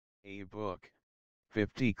A book,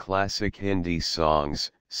 50 classic Hindi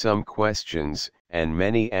songs, some questions, and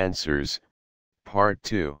many answers, Part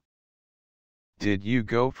 2. Did you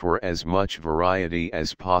go for as much variety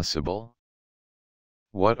as possible?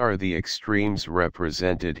 What are the extremes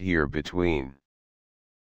represented here between,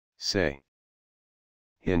 say,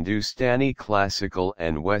 Hindustani classical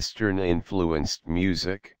and Western influenced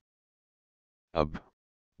music?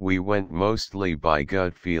 We went mostly by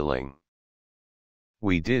gut feeling.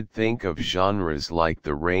 We did think of genres like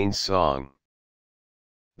the rain song,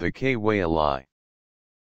 the Qawwali,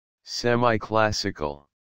 semi-classical,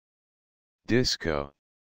 disco,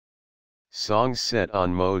 songs set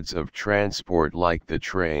on modes of transport like the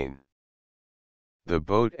train, the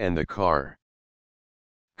boat and the car,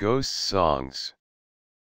 ghost songs,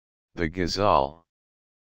 the ghazal,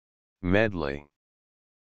 medley,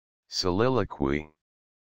 soliloquy,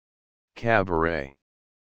 cabaret,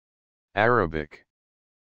 Arabic,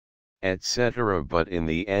 etc. But in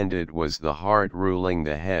the end it was the heart ruling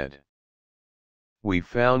the head. We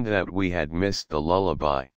found that we had missed the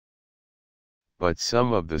lullaby. But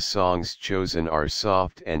some of the songs chosen are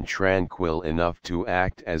soft and tranquil enough to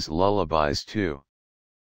act as lullabies too.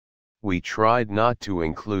 We tried not to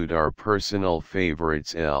include our personal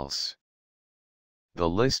favorites, else the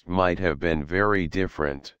list might have been very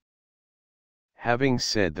different. Having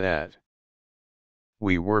said that,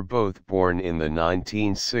 we were both born in the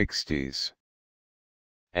 1960s.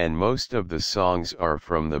 And most of the songs are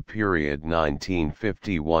from the period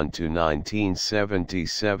 1951 to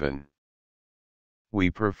 1977. We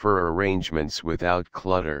prefer arrangements without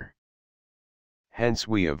clutter. Hence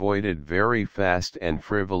we avoided very fast and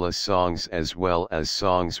frivolous songs as well as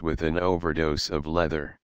songs with an overdose of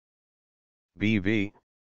leather. BV,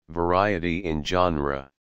 variety in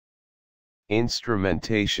genre.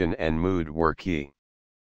 Instrumentation and mood were key.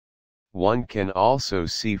 One can also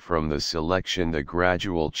see from the selection the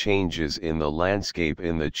gradual changes in the landscape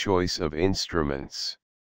in the choice of instruments,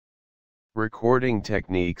 recording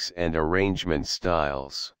techniques and arrangement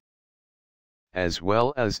styles, as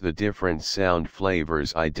well as the different sound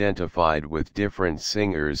flavors identified with different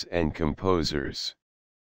singers and composers,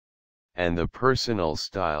 and the personal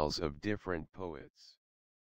styles of different poets.